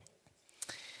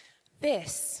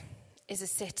This is a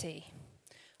city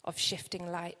of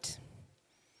shifting light,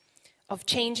 of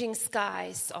changing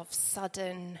skies, of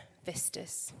sudden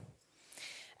vistas.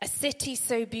 A city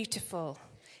so beautiful,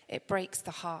 it breaks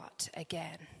the heart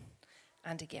again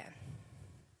and again.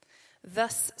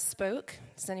 Thus spoke,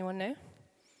 does anyone know?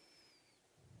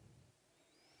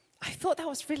 I thought that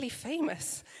was really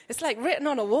famous. It's like written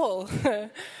on a wall.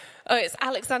 Oh, it's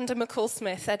Alexander McCall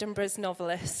Smith, Edinburgh's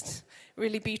novelist.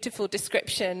 Really beautiful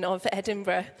description of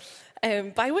Edinburgh.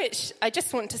 By which I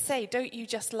just want to say, don't you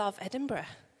just love Edinburgh?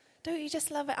 Don't you just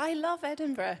love it? I love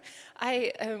Edinburgh.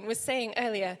 I was saying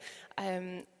earlier,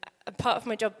 part of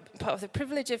my job, part of the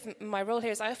privilege of my role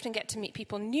here is I often get to meet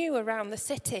people new around the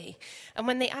city. And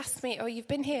when they ask me, oh, you've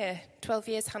been here 12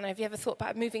 years, Hannah, have you ever thought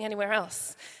about moving anywhere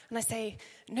else? And I say,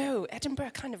 no,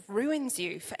 Edinburgh kind of ruins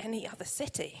you for any other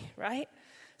city, right?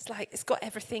 It's like, it's got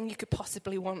everything you could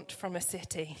possibly want from a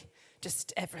city.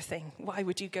 Just everything. Why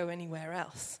would you go anywhere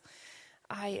else?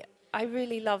 I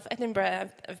really love Edinburgh.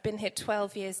 I've been here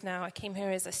 12 years now. I came here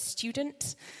as a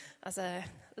student, as a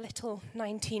little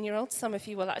 19-year-old. Some of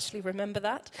you will actually remember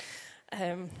that.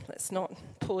 Let's not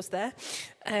pause there.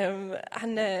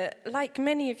 Like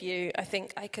many of you, I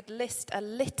think I could list a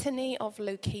litany of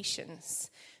locations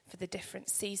for the different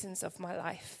seasons of my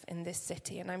life in this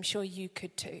city, and I'm sure you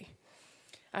could too.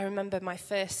 I remember my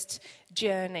first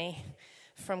journey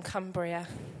from Cumbria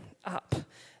up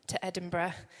to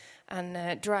Edinburgh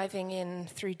and driving in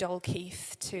through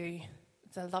Dalkeith to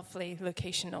the lovely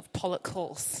location of Pollock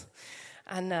Halls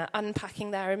and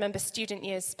unpacking there. I remember student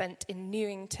years spent in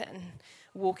Newington,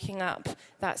 walking up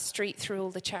that street through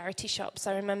all the charity shops.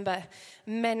 I remember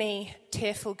many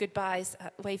tearful goodbyes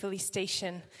at Waverley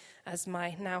Station as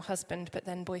my now husband, but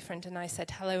then boyfriend, and I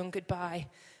said hello and goodbye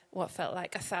what felt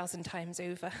like 1,000 times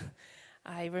over.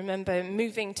 I remember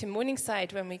moving to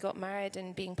Morningside when we got married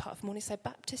and being part of Morningside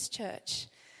Baptist Church.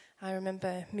 I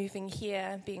remember moving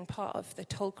here, being part of the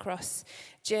Tollcross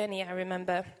journey. I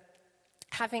remember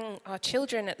having our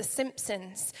children at the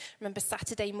Simpsons. I remember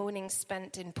Saturday mornings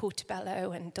spent in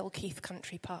Portobello and Dalkeith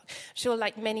Country Park. I'm sure,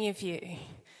 like many of you,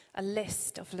 a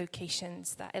list of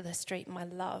locations that illustrate my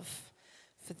love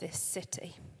for this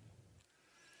city.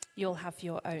 You'll have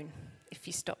your own if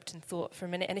you stopped and thought for a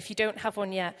minute. And if you don't have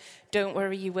one yet, don't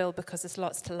worry, you will, because there's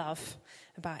lots to love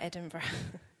about Edinburgh.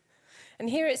 And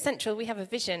here at Central, we have a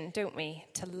vision, don't we,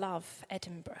 to love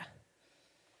Edinburgh.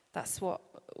 That's what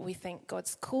we think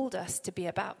God's called us to be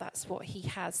about. That's what he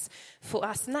has for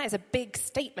us. And that is a big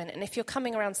statement. And if you're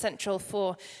coming around Central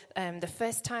for the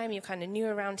first time, you're kind of new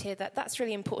around here, that's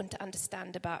really important to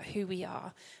understand about who we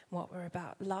are, what we're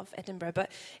about. Love Edinburgh.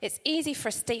 But it's easy for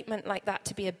a statement like that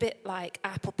to be a bit like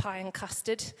apple pie and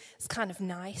custard. It's kind of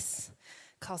nice.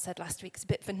 Carl said last week it's a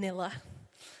bit vanilla.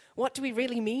 What do we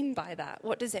really mean by that?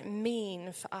 What does it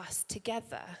mean for us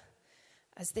together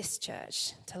as this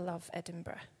church to love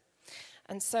Edinburgh?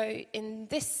 And so in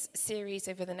this series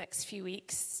over the next few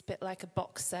weeks, it's a bit like a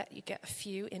box set, you get a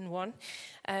few in one,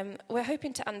 we're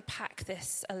hoping to unpack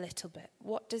this a little bit.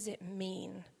 What does it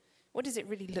mean? What does it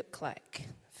really look like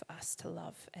for us to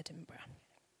love Edinburgh?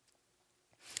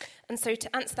 And so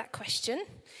to answer that question,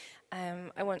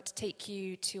 I want to take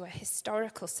you to a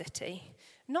historical city,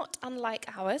 not unlike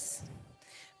ours,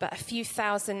 but a few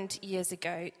thousand years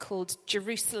ago, called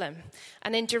Jerusalem.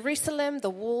 And in Jerusalem, the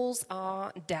walls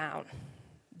are down.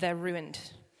 They're ruined.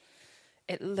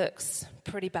 It looks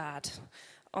pretty bad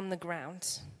on the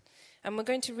ground. And we're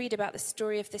going to read about the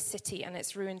story of this city and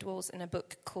its ruined walls in a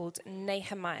book called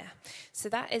Nehemiah. So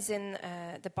that is in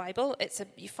the Bible.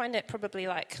 You find it probably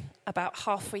like about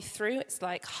halfway through. It's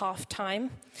like half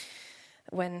time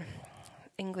when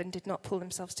England did not pull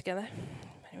themselves together.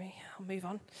 Anyway, I'll move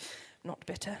on. Not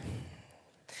bitter.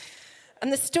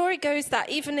 And the story goes that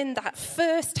even in that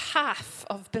first half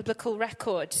of biblical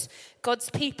record, God's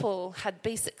people had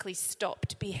basically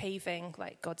stopped behaving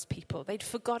like God's people. They'd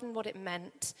forgotten what it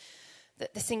meant,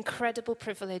 that this incredible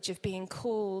privilege of being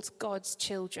called God's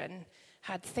children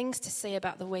had things to say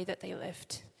about the way that they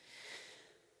lived.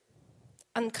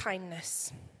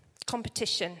 Unkindness,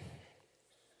 competition,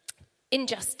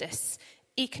 injustice,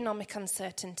 economic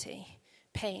uncertainty,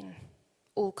 pain,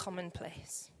 all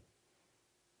commonplace.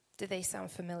 Do they sound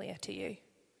familiar to you?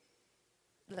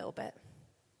 A little bit.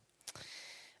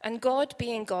 And God,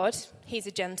 being God, he's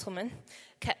a gentleman,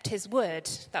 kept his word.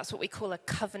 That's what we call a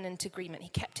covenant agreement. He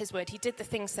kept his word. He did the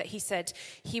things that he said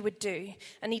he would do,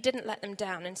 and he didn't let them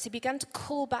down. And so he began to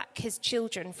call back his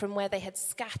children from where they had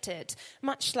scattered,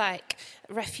 much like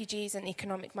refugees and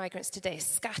economic migrants today,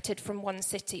 scattered from one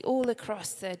city all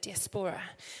across the diaspora.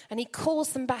 And he calls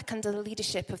them back under the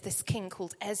leadership of this king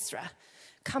called Ezra.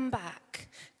 Come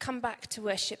back to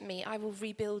worship me. I will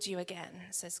rebuild you again,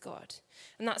 says God.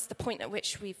 And that's the point at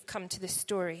which we've come to this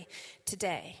story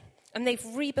today. And they've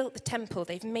rebuilt the temple.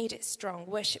 They've made it strong.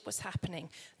 Worship was happening.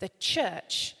 The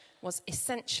church was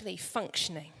essentially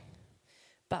functioning.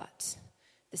 But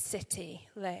the city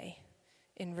lay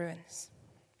in ruins.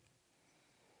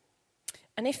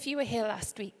 And if you were here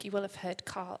last week, you will have heard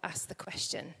Carl ask the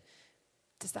question,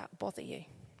 does that bother you?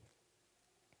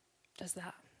 Does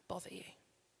that bother you?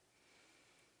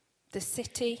 The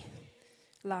city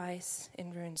lies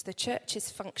in ruins. The church is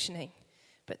functioning,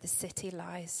 but the city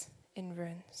lies in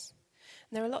ruins.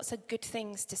 And there are lots of good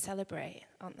things to celebrate,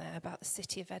 aren't there, about the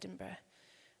city of Edinburgh?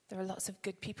 There are lots of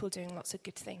good people doing lots of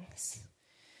good things.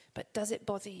 But does it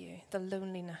bother you, the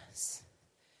loneliness,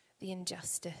 the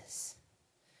injustice,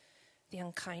 the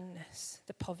unkindness,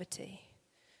 the poverty,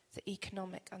 the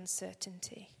economic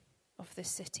uncertainty of this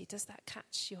city? Does that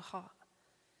catch your heart?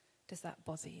 Does that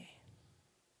bother you?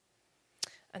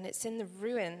 And it's in the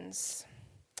ruins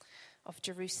of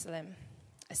Jerusalem,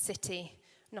 a city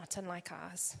not unlike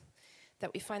ours,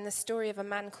 that we find the story of a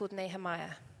man called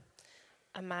Nehemiah,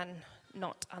 a man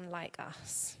not unlike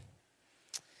us.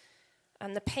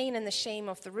 And the pain and the shame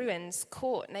of the ruins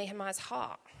caught Nehemiah's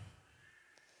heart.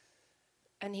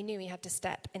 And he knew he had to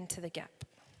step into the gap.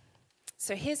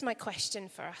 So here's my question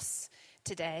for us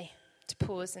today to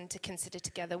pause and to consider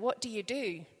together. What do you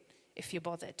do if you're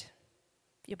bothered?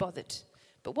 You're bothered.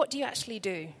 But what do you actually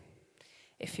do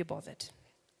if you're bothered?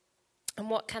 And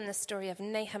what can the story of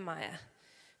Nehemiah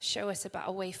show us about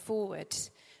a way forward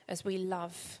as we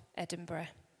love Edinburgh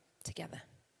together?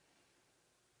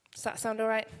 Does that sound all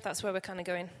right? That's where we're kind of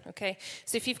going, okay?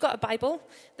 So if you've got a Bible,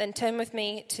 then turn with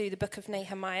me to the book of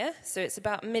Nehemiah. So it's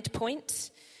about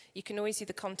midpoint. You can always use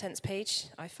the contents page.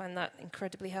 I find that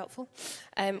incredibly helpful.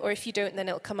 Or if you don't, then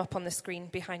it'll come up on the screen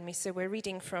behind me. So we're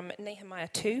reading from Nehemiah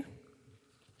 2,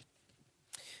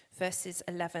 verses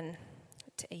 11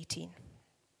 to 18.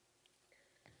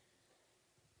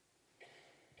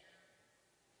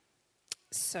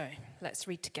 So let's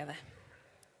read together.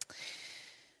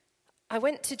 I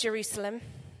went to Jerusalem,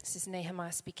 this is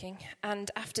Nehemiah speaking,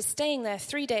 and after staying there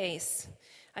 3 days,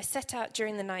 I set out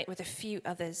during the night with a few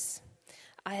others.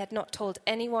 I had not told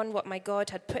anyone what my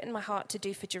God had put in my heart to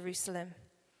do for Jerusalem.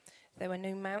 There were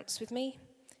no mounts with me,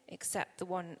 except the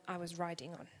one I was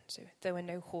riding on. So there were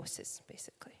no horses,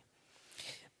 basically.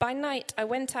 By night, I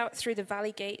went out through the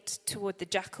valley gate toward the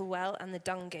Jackal Well and the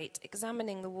Dung Gate,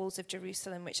 examining the walls of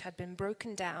Jerusalem, which had been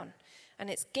broken down, and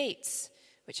its gates,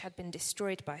 which had been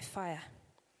destroyed by fire.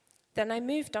 Then I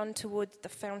moved on toward the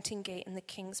Fountain Gate and the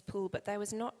King's Pool, but there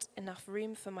was not enough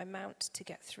room for my mount to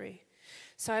get through.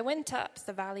 So I went up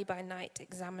the valley by night,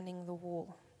 examining the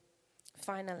wall.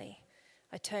 Finally,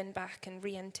 I turned back and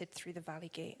re-entered through the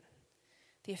valley gate.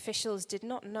 The officials did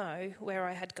not know where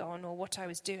I had gone or what I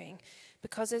was doing,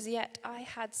 because as yet I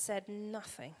had said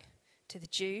nothing to the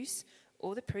Jews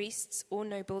or the priests or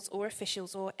nobles or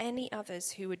officials or any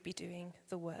others who would be doing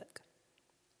the work.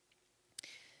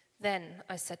 Then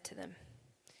I said to them,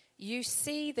 "You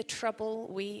see the trouble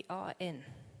we are in.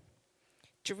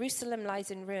 Jerusalem lies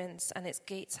in ruins and its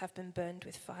gates have been burned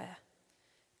with fire.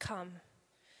 Come,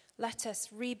 let us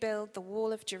rebuild the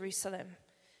wall of Jerusalem,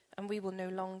 and we will no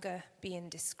longer be in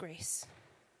disgrace."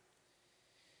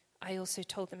 I also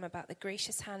told them about the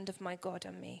gracious hand of my God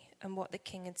on me and what the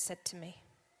king had said to me.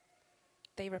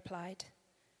 They replied,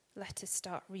 "Let us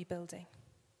start rebuilding."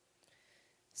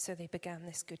 So they began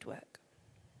this good work.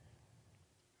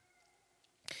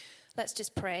 Let's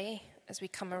just pray as we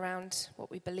come around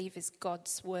what we believe is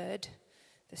God's word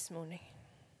this morning.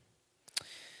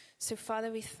 So, Father,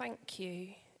 we thank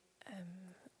you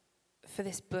for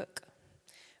this book.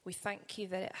 We thank you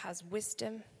that it has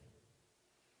wisdom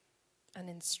and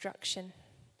instruction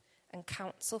and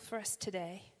counsel for us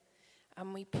today.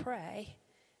 And we pray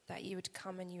that you would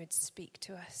come and you would speak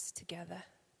to us together.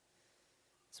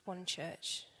 It's one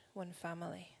church, one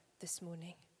family this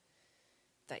morning.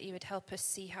 That you would help us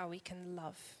see how we can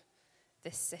love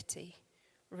this city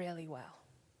really well.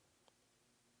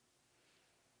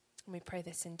 And we pray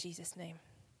this in Jesus' name.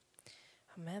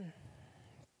 Amen.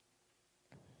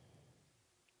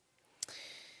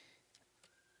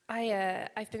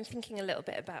 I've been thinking a little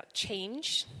bit about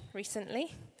change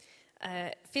recently.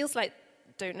 Feels like,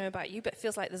 don't know about you, but it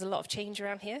feels like there's a lot of change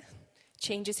around here.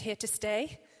 Change is here to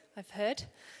stay, I've heard.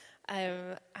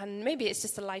 And maybe it's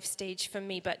just a life stage for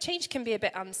me, but change can be a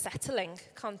bit unsettling,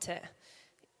 can't it?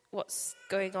 What's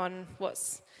going on,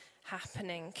 what's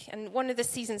happening. And one of the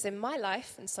seasons in my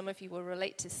life, and some of you will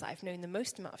relate to this, I've known the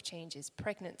most amount of change is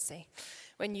pregnancy.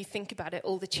 When you think about it,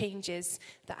 all the changes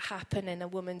that happen in a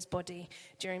woman's body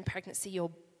during pregnancy,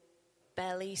 your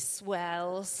belly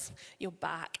swells, your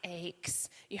back aches,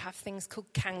 you have things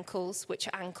called cankles, which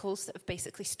are ankles that have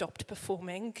basically stopped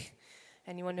performing.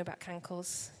 Anyone know about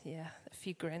cankles? Yeah, a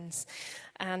few grins.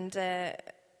 And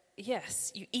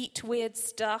yes, you eat weird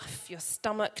stuff, your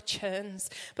stomach churns,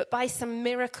 but by some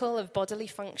miracle of bodily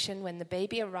function, when the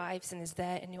baby arrives and is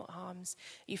there in your arms,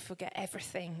 you forget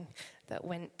everything that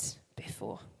went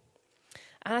before.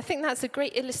 And I think that's a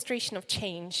great illustration of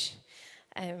change.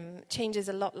 Change is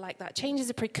a lot like that. Change is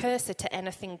a precursor to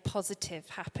anything positive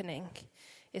happening,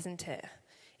 isn't it?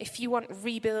 If you want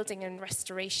rebuilding and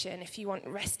restoration, if you want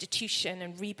restitution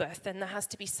and rebirth, then there has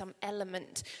to be some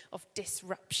element of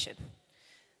disruption.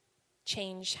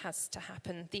 Change has to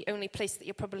happen. The only place that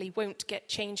you probably won't get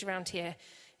change around here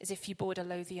is if you board a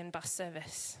Lothian bus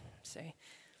service. So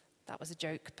that was a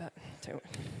joke, but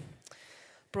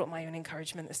brought my own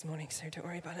encouragement this morning, so don't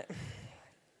worry about it.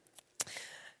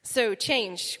 So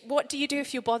change. What do you do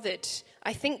if you're bothered?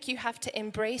 I think you have to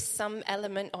embrace some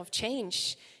element of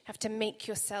change. You have to make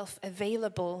yourself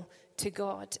available to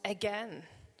God again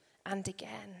and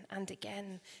again and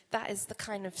again. That is the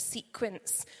kind of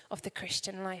sequence of the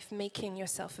Christian life, making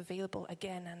yourself available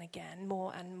again and again,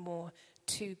 more and more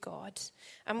to God.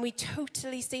 And we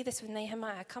totally see this with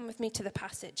Nehemiah. Come with me to the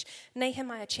passage.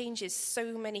 Nehemiah changes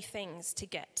so many things to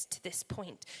get to this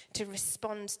point, to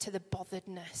respond to the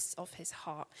botheredness of his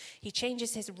heart. He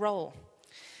changes his role.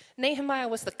 Nehemiah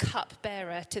was the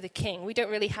cupbearer to the king. We don't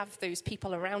really have those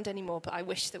people around anymore, but I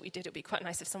wish that we did. It would be quite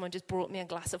nice if someone just brought me a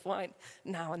glass of wine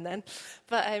now and then.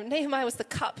 But Nehemiah was the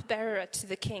cupbearer to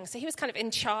the king. So he was kind of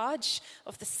in charge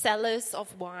of the cellars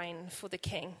of wine for the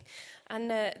king.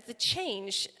 And the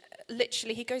change,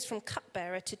 literally, he goes from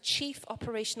cupbearer to chief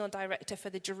operational director for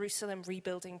the Jerusalem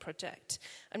rebuilding project.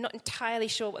 I'm not entirely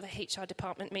sure what the HR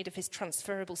department made of his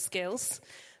transferable skills,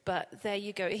 but there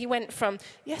you go. He went from,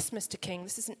 yes, Mr. King,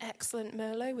 this is an excellent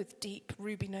Merlot with deep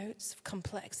ruby notes of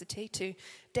complexity, to,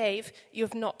 Dave, you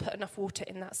have not put enough water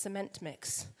in that cement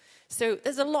mix. So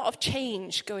there's a lot of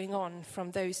change going on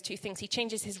from those two things. He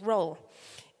changes his role.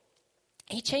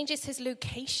 He changes his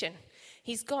location.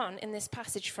 He's gone in this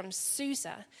passage from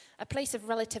Susa, a place of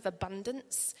relative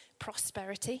abundance,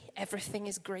 prosperity. Everything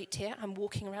is great here. I'm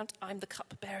walking around. I'm the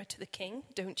cupbearer to the king,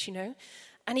 don't you know?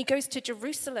 And he goes to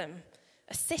Jerusalem,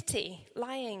 a city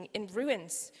lying in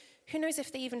ruins. Who knows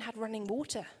if they even had running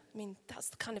water? I mean, that's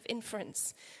the kind of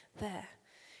inference there.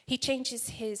 He changes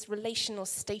his relational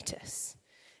status.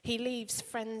 He leaves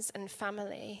friends and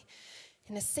family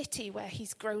in a city where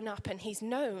he's grown up and he's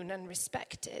known and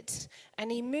respected.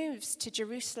 And he moves to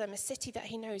Jerusalem, a city that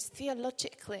he knows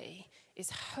theologically is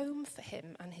home for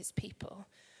him and his people,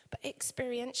 but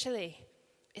experientially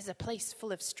is a place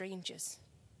full of strangers.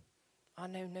 I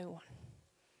know no one.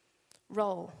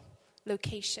 Role,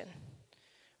 location,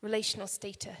 relational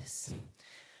status.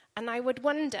 And I would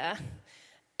wonder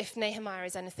if Nehemiah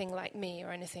is anything like me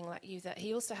or anything like you, that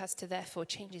he also has to therefore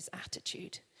change his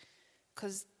attitude.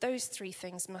 Because those three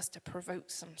things must have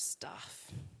provoked some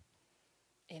stuff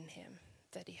in him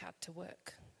that he had to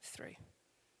work through.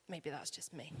 Maybe that's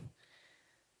just me.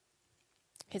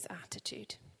 His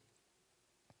attitude.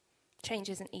 Change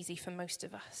isn't easy for most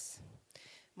of us,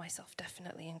 myself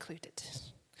definitely included.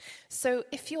 So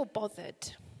if you're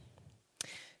bothered,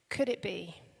 could it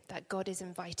be that God is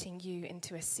inviting you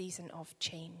into a season of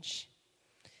change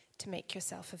to make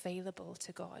yourself available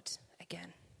to God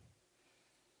again?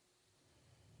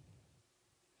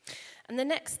 And the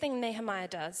next thing Nehemiah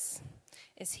does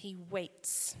is he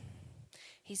waits.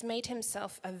 He's made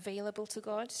himself available to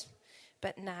God,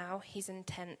 but now he's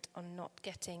intent on not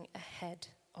getting ahead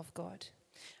of God.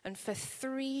 And for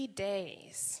 3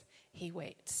 days, he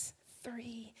waits.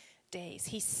 3 days.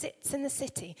 He sits in the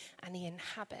city and he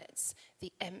inhabits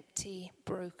the empty,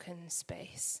 broken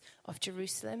space of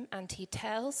Jerusalem, and he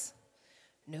tells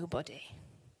nobody.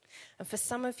 And for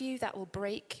some of you, that will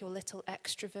break your little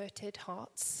extroverted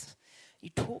hearts. You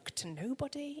talk to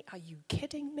nobody? Are you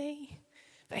kidding me?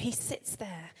 But he sits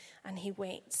there and he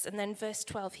waits. And then verse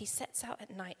 12, he sets out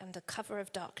at night under cover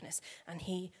of darkness and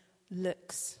he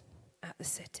looks at the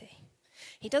city.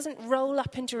 He doesn't roll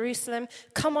up in Jerusalem.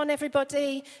 Come on,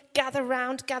 everybody, gather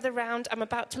round. I'm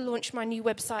about to launch my new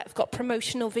website. I've got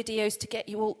promotional videos to get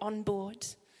you all on board.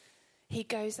 He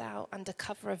goes out under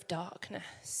cover of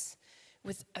darkness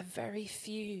with a very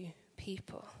few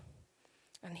people.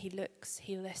 And he looks,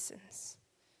 he listens.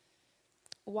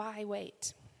 Why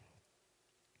wait?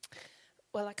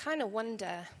 Well, I kind of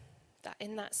wonder that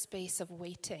in that space of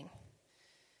waiting,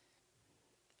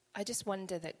 I just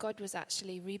wonder that God was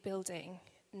actually rebuilding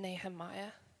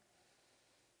Nehemiah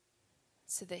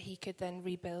so that he could then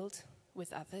rebuild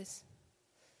with others.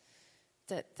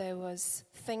 That there was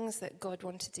things that God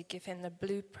wanted to give him, the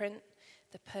blueprint,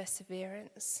 the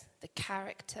perseverance, the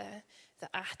character,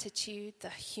 the attitude, the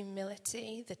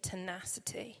humility, the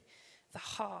tenacity, the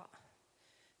heart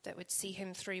that would see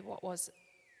him through what was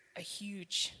a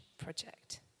huge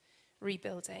project,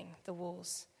 rebuilding the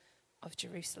walls of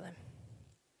Jerusalem.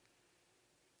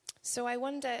 So I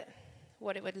wonder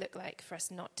what it would look like for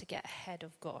us not to get ahead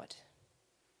of God.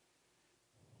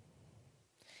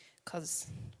 Because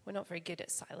we're not very good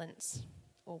at silence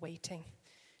or waiting.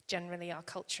 Generally, our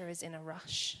culture is in a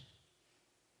rush.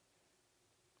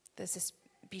 There's this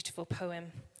beautiful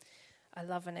poem I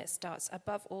love, and it starts,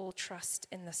 "Above all, trust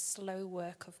in the slow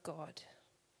work of God.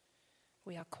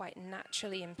 We are quite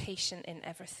naturally impatient in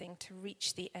everything to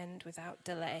reach the end without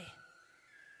delay."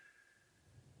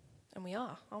 And we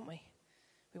are, aren't we?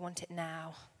 We want it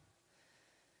now.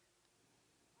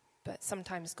 But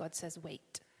sometimes God says,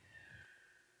 wait.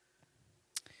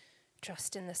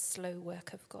 Trust in the slow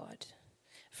work of God.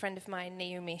 A friend of mine,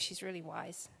 Naomi, she's really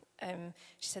wise.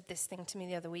 She said this thing to me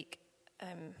the other week.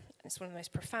 It's one of the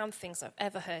most profound things I've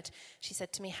ever heard. She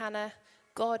said to me, "Hannah,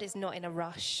 God is not in a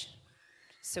rush,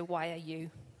 so why are you?"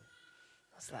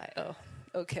 I was like, oh,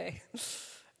 okay.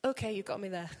 Okay, you got me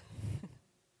there.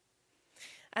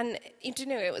 And you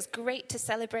know, it was great to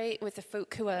celebrate with the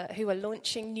folk who are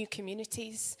launching new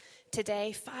communities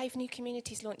today. 5 new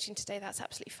communities launching today. That's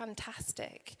absolutely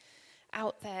fantastic.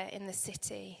 Out there in the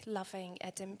city, loving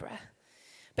Edinburgh.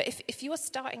 But if you're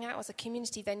starting out as a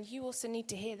community, then you also need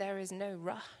to hear there is no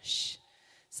rush.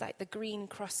 It's like the green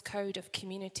cross code of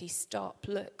community. Stop,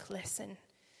 look, listen.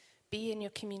 Be in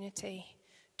your community.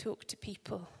 Talk to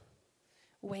people.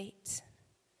 Wait.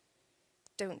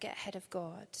 Don't get ahead of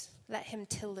God. Let him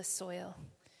till the soil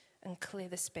and clear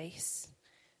the space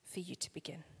for you to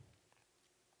begin.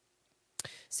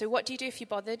 So what do you do if you're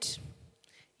bothered?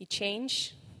 You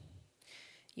change.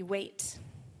 You wait.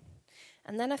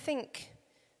 And then I think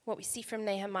what we see from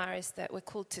Nehemiah is that we're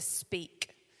called to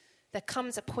speak. There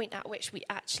comes a point at which we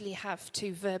actually have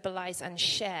to verbalize and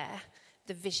share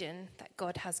the vision that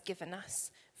God has given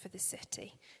us for the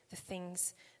city, the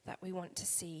things that we want to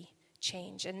see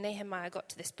change. And Nehemiah got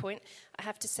to this point. I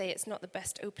have to say it's not the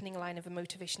best opening line of a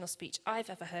motivational speech I've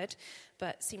ever heard,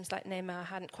 but seems like Nehemiah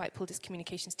hadn't quite pulled his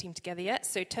communications team together yet.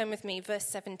 So turn with me, verse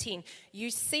 17. "You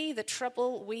see the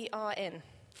trouble we are in."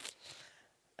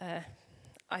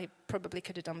 I probably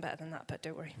could have done better than that, but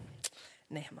don't worry.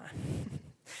 Nehemiah.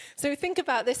 So think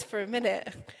about this for a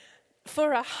minute.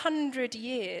 For 100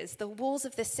 years, the walls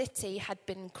of the city had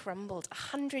been crumbled.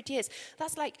 100 years.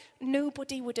 That's like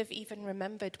nobody would have even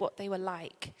remembered what they were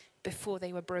like before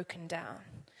they were broken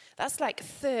down. That's like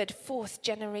 3rd, 4th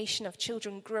generation of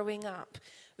children growing up,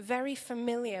 very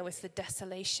familiar with the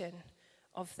desolation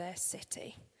of their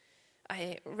city.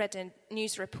 I read a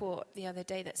news report the other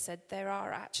day that said there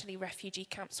are actually refugee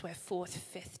camps where 4th,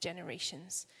 5th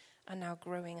generations are now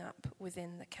growing up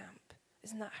within the camp.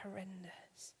 Isn't that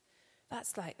horrendous?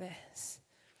 That's like this.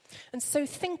 And so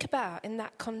think about, in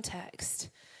that context,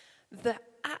 the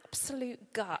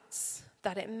absolute guts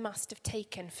that it must have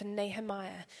taken for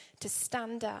Nehemiah to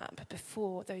stand up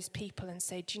before those people and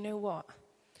say, "Do you know what?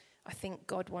 I think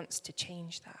God wants to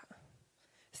change that."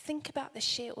 Think about the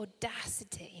sheer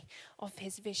audacity of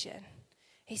his vision.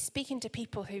 He's speaking to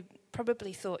people who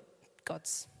probably thought,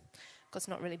 God's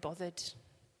not really bothered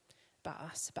about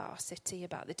us, about our city,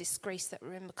 about the disgrace that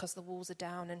we're in because the walls are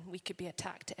down and we could be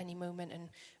attacked at any moment and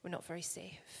we're not very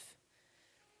safe.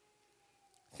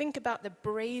 Think about the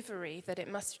bravery that it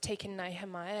must have taken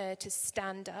Nehemiah to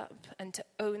stand up and to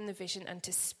own the vision and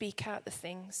to speak out the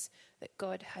things that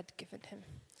God had given him.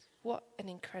 What an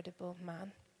incredible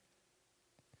man.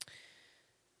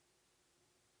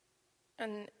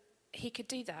 And he could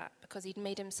do that because he'd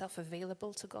made himself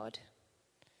available to God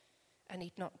and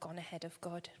he'd not gone ahead of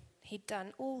God. He'd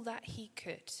done all that he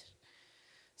could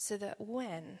so that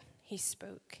when he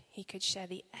spoke, he could share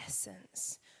the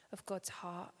essence of God's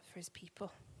heart for his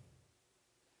people.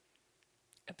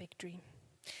 A big dream.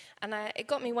 And it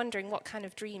got me wondering what kind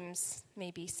of dreams,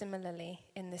 maybe similarly,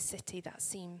 in this city that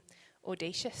seem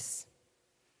audacious,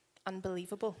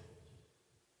 unbelievable.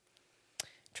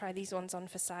 Try these ones on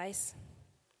for size.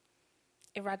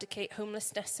 Eradicate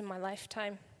homelessness in my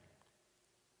lifetime.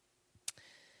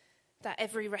 That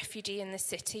every refugee in the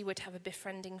city would have a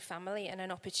befriending family and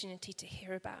an opportunity to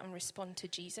hear about and respond to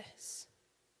Jesus.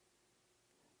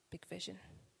 Big vision.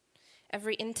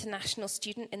 Every international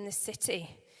student in the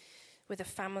city with a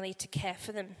family to care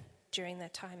for them during their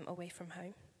time away from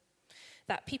home.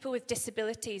 That people with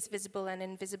disabilities, visible and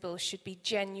invisible, should be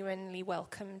genuinely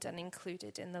welcomed and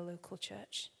included in the local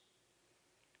church.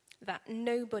 That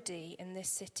nobody in this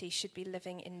city should be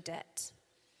living in debt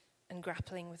and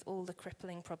grappling with all the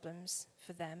crippling problems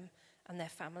for them and their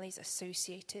families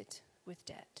associated with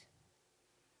debt.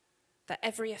 That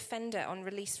every offender on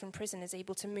release from prison is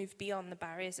able to move beyond the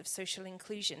barriers of social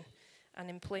inclusion and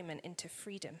employment into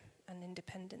freedom and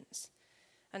independence.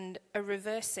 And a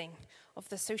reversing of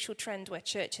the social trend where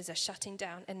churches are shutting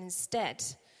down and instead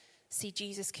see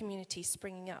Jesus communities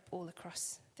springing up all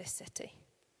across this city.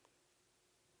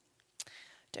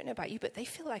 Don't know about you, but they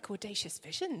feel like audacious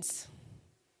visions,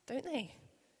 don't they?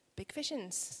 Big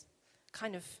visions,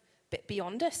 kind of bit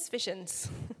beyond us visions.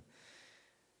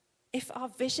 If our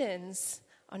visions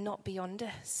are not beyond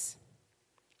us,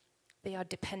 they are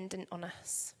dependent on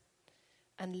us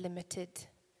and limited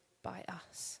by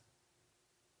us.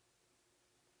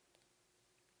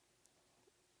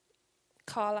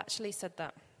 Carl actually said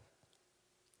that.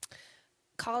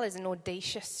 Carl is an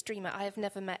audacious dreamer. I have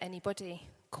never met anybody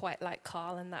quite like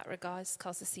Carl in that regard.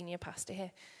 Carl's the senior pastor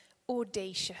here.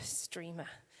 Audacious dreamer.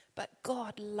 But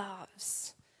God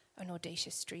loves an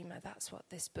audacious dreamer. That's what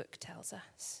this book tells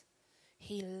us.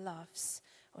 He loves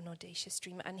an audacious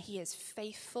dreamer, and he is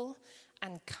faithful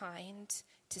and kind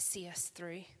to see us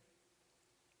through.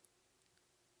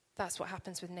 That's what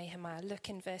happens with Nehemiah. Look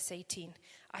in verse 18.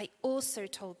 I also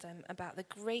told them about the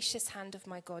gracious hand of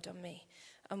my God on me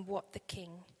and what the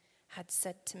king had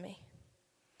said to me.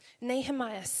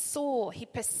 Nehemiah he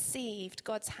perceived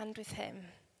God's hand with him.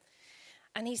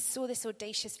 And he saw this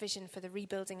audacious vision for the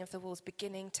rebuilding of the walls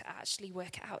beginning to actually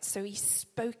work it out. So he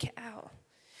spoke it out.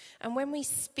 And when we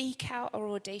speak out our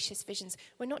audacious visions,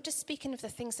 we're not just speaking of the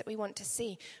things that we want to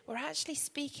see. We're actually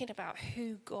speaking about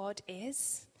who God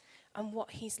is and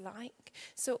what he's like.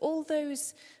 So all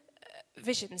those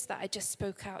visions that I just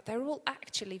spoke out, they're all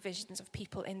actually visions of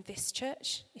people in this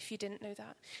church, if you didn't know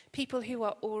that. People who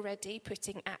are already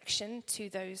putting action to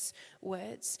those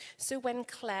words. So when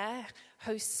Claire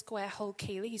hosts Square Hole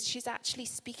Keeleys, she's actually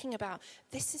speaking about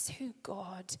this is who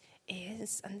God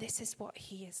is and this is what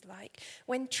he is like.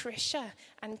 When Trisha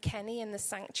and Kenny in the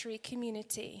sanctuary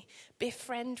community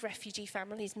befriend refugee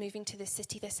families moving to the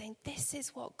city, they're saying this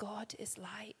is what God is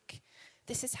like.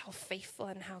 This is how faithful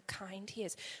and how kind he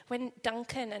is. When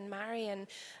Duncan and Mary and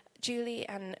Julie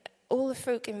and all the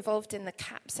folk involved in the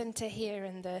CAP Centre here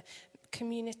and the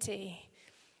community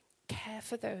care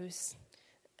for those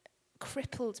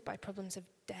crippled by problems of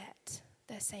debt,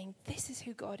 they're saying, this is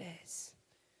who God is.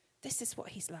 This is what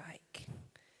he's like.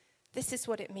 This is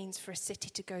what it means for a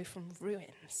city to go from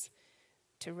ruins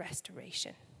to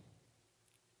restoration.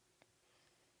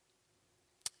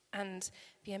 And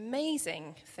the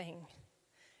amazing thing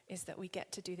is that we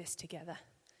get to do this together.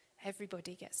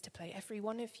 Everybody gets to play. Every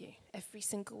one of you, every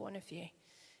single one of you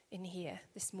in here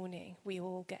this morning, we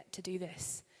all get to do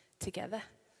this together.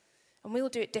 And we all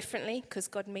do it differently because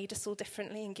God made us all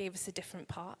differently and gave us a different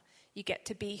part. You get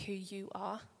to be who you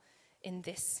are in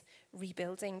this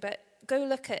rebuilding. But go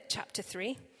look at chapter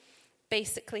 3.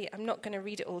 Basically, I'm not going to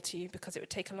read it all to you because it would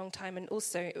take a long time, and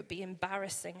also it would be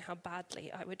embarrassing how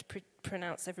badly I would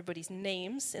pronounce everybody's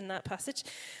names in that passage.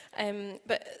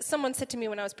 But someone said to me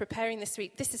when I was preparing this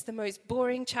week, this is the most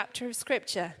boring chapter of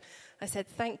Scripture. I said,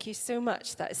 thank you so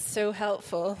much. That is so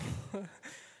helpful.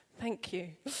 Thank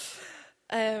you.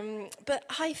 But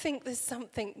I think there's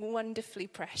something wonderfully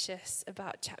precious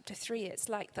about chapter 3. It's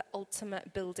like the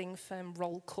ultimate building firm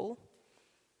roll call.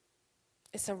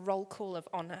 It's a roll call of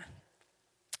honor.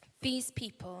 These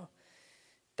people,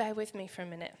 bear with me for a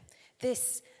minute.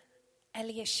 This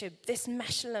Eliashib, this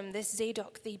Meshullam, this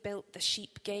Zadok, they built the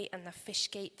sheep gate and the fish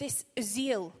gate. This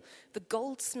Uzziel, the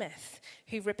goldsmith,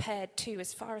 who repaired too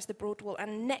as far as the broad wall.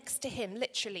 And next to him,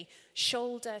 literally,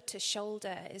 shoulder to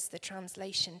shoulder is the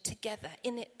translation, together,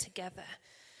 in it together,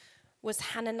 was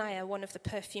Hananiah, one of the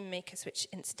perfume makers, which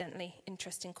incidentally,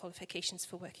 interesting qualifications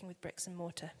for working with bricks and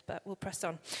mortar, but we'll press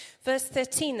on. Verse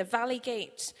 13, the valley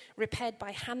gate repaired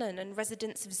by Hanan and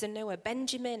residents of Zanoah,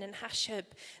 Benjamin and Hashub,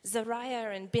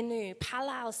 Zariah and Binu,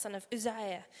 Palal, son of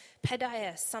Uzziah,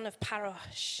 Pedaiah, son of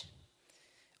Parosh.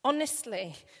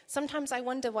 Honestly, sometimes I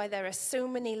wonder why there are so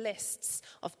many lists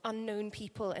of unknown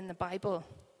people in the Bible.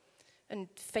 And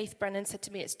Faith Brennan said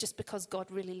to me, it's just because God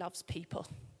really loves people.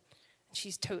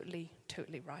 She's totally,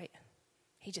 totally right.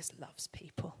 He just loves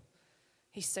people.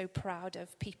 He's so proud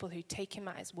of people who take him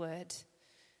at his word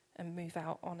and move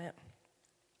out on it.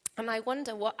 And I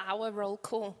wonder what our roll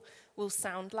call will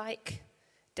sound like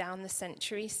down the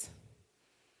centuries.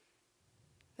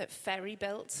 That Ferry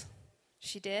built,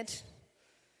 she did.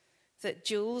 that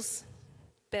Jules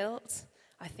built,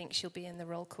 I think she'll be in the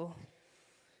roll call.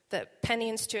 That Penny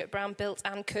and Stuart Brown built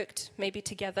and cooked, maybe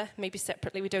together, maybe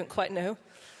separately, we don't quite know.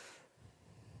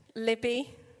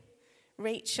 Libby,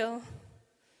 Rachel,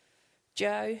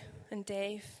 Joe and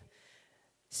Dave,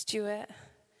 Stuart,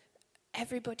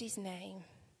 everybody's name.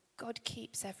 God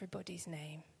keeps everybody's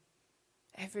name.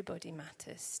 Everybody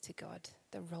matters to God,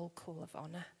 the roll call of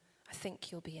honor. I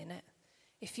think you'll be in it.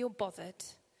 If you're bothered,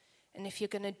 and if you're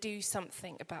going to do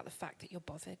something about the fact that you're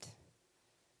bothered,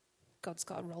 God's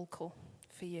got a roll call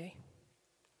for you.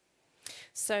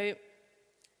 So,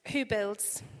 who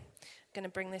builds? I'm going to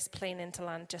bring this plane into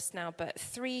land just now, but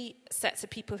 3 sets of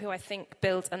people who I think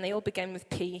build, and they all begin with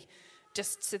P,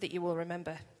 just so that you will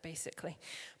remember, basically.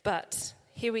 But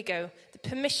here we go. The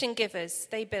permission givers,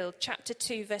 they build. Chapter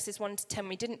 2, verses 1 to 10.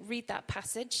 We didn't read that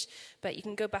passage, but you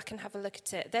can go back and have a look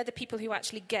at it. They're the people who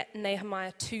actually get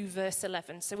Nehemiah 2, verse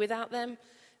 11. So without them,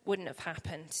 wouldn't have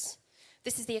happened.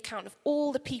 This is the account of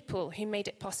all the people who made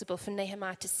it possible for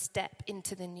Nehemiah to step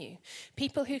into the new.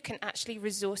 People who can actually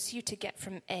resource you to get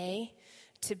from A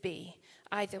to B,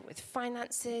 either with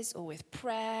finances or with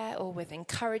prayer or with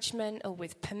encouragement or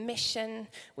with permission,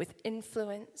 with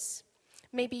influence.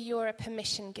 Maybe you're a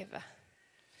permission giver.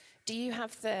 Do you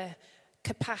have the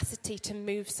capacity to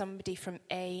move somebody from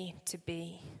A to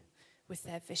B with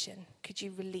their vision? Could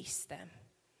you release them?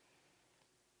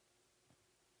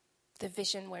 The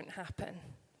vision won't happen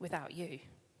without you.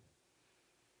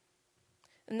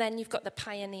 And then you've got the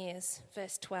pioneers,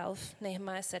 verse 12.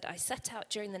 Nehemiah said, I set out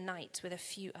during the night with a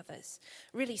few others.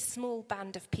 Really small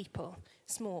band of people,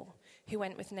 small, who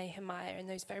went with Nehemiah in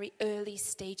those very early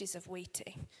stages of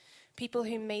waiting. People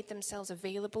who made themselves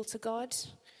available to God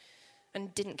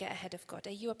and didn't get ahead of God.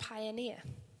 Are you a pioneer?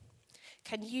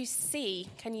 Can you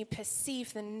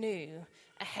perceive the new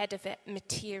ahead of it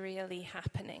materially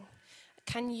happening?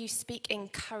 Can you speak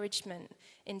encouragement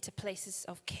into places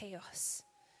of chaos,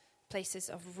 places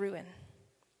of ruin?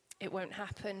 It won't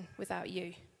happen without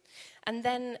you. And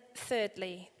then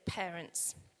thirdly,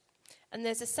 parents. And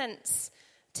there's a sense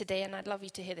today, and I'd love you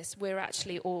to hear this, we're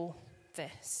actually all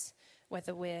this,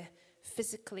 whether we're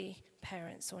physically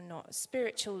parents or not,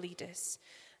 spiritual leaders.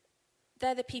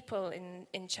 They're the people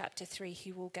in chapter 3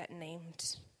 who will get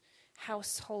named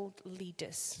household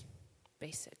leaders,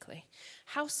 basically.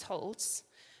 Households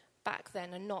back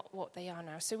then are not what they are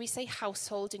now. So we say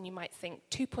household, and you might think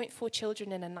 2.4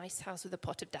 children in a nice house with a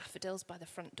pot of daffodils by the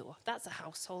front door. That's a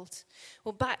household.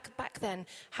 Well, back then,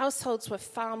 households were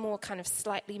far more kind of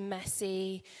slightly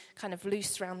messy, kind of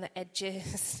loose around the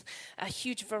edges, a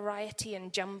huge variety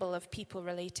and jumble of people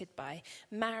related by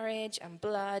marriage and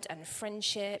blood and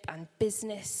friendship and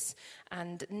business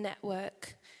and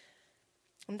network.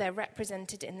 And they're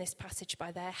represented in this passage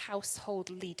by their household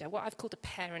leader, what I've called a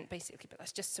parent, basically, but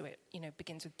that's just so it,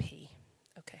 begins with P.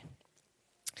 Okay.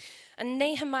 And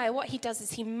Nehemiah, what he does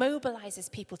is he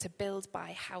mobilizes people to build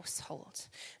by household.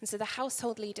 And so the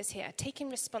household leaders here are taking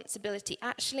responsibility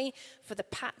actually for the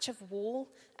patch of wall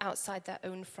outside their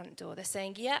own front door. They're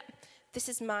saying, yep, this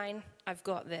is mine, I've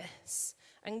got this.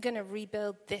 I'm going to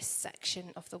rebuild this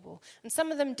section of the wall. And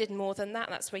some of them did more than that.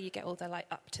 That's where you get all the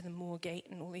up to the Moor Gate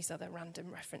and all these other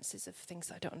random references of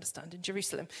things I don't understand in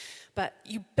Jerusalem. But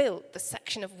you built the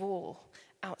section of wall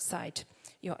outside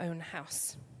your own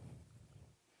house.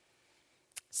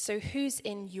 So who's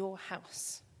in your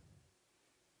house?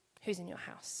 Who's in your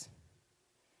house?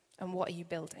 And what are you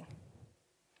building?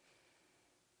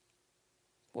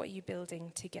 What are you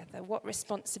building together? What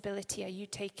responsibility are you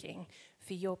taking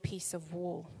for your piece of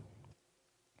wall?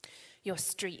 Your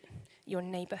street, your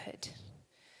neighborhood,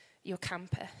 your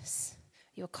campus,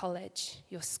 your college,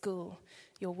 your school,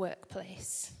 your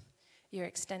workplace, your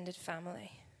extended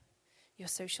family, your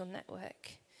social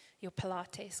network, your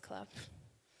Pilates club,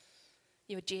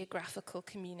 your geographical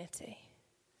community.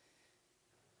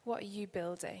 What are you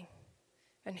building?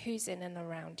 And who's in and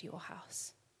around your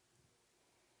house?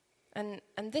 And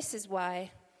this is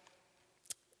why,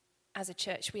 as a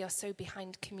church, we are so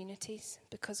behind communities,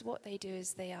 because what they do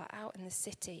is they are out in the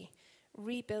city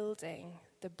rebuilding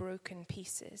the broken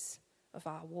pieces of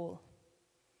our wall,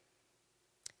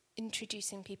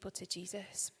 introducing people to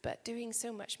Jesus, but doing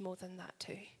so much more than that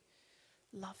too,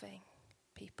 loving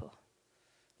people,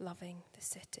 loving the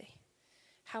city.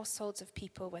 Households of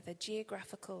people, whether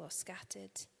geographical or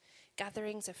scattered,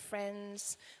 gatherings of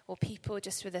friends or people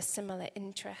just with a similar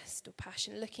interest or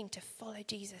passion, looking to follow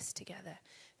Jesus together,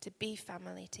 to be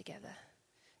family together,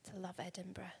 to love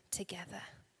Edinburgh together.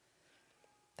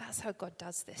 That's how God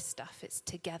does this stuff. It's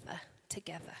together.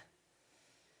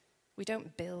 We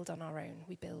don't build on our own.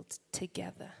 We build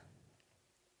together.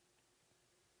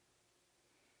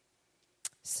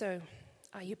 So,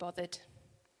 are you bothered?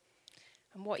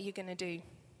 And what are you going to do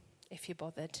if you're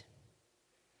bothered?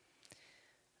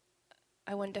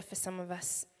 I wonder for some of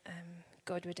us,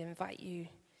 God would invite you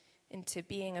into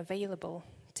being available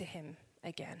to him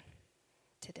again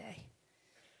today,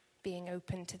 being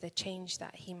open to the change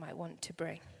that he might want to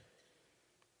bring.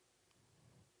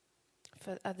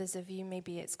 For others of you,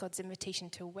 maybe it's God's invitation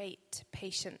to wait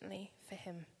patiently for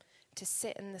him, to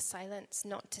sit in the silence,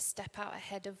 not to step out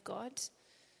ahead of God,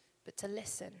 but to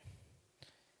listen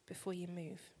before you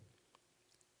move.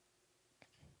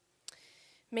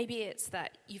 Maybe it's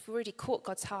that you've already caught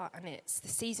God's heart and it's the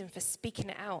season for speaking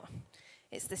it out.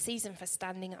 It's the season for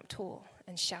standing up tall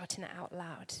and shouting it out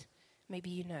loud. Maybe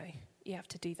you know you have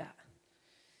to do that.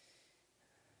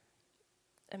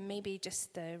 And maybe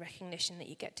just the recognition that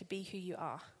you get to be who you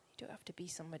are. You don't have to be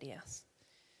somebody else.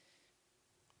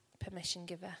 Permission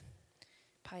giver,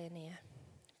 pioneer,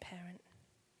 parent.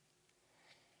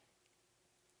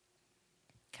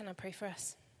 Can I pray for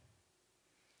us?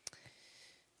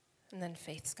 And then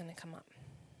Faith's going to come up.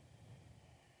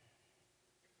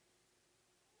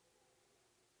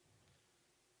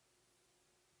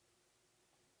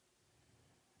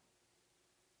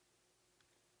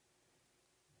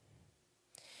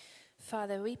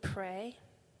 Father, we pray,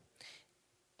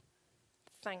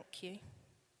 thank you,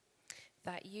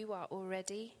 that you are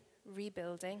already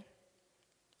rebuilding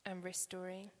and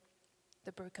restoring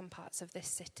the broken parts of this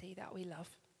city that we love.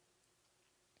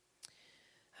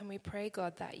 And we pray,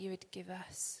 God, that you would give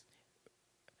us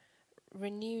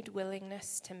renewed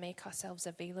willingness to make ourselves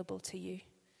available to you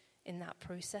in that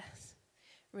process,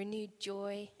 renewed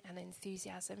joy and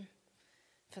enthusiasm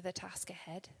for the task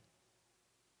ahead.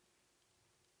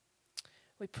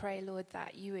 We pray, Lord,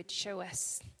 that you would show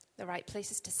us the right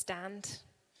places to stand,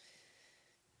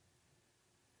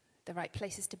 the right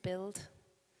places to build.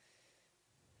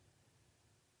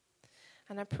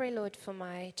 And I pray, Lord, for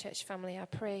my church family. I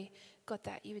pray, God,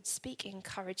 that you would speak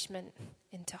encouragement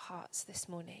into hearts this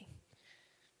morning.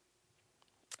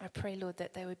 I pray, Lord,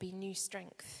 that there would be new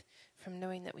strength from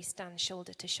knowing that we stand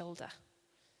shoulder to shoulder,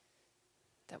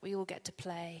 that we all get to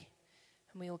play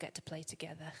and we all get to play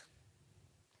together.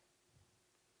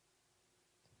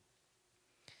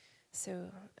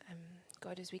 So,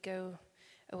 God, as we go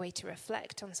away to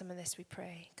reflect on some of this, we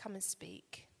pray, come and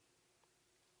speak.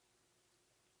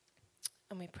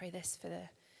 And we pray this for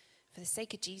the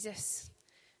sake of Jesus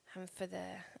and for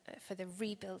the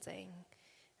rebuilding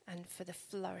and for the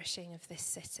flourishing of this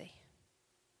city.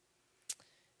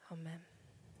 Amen.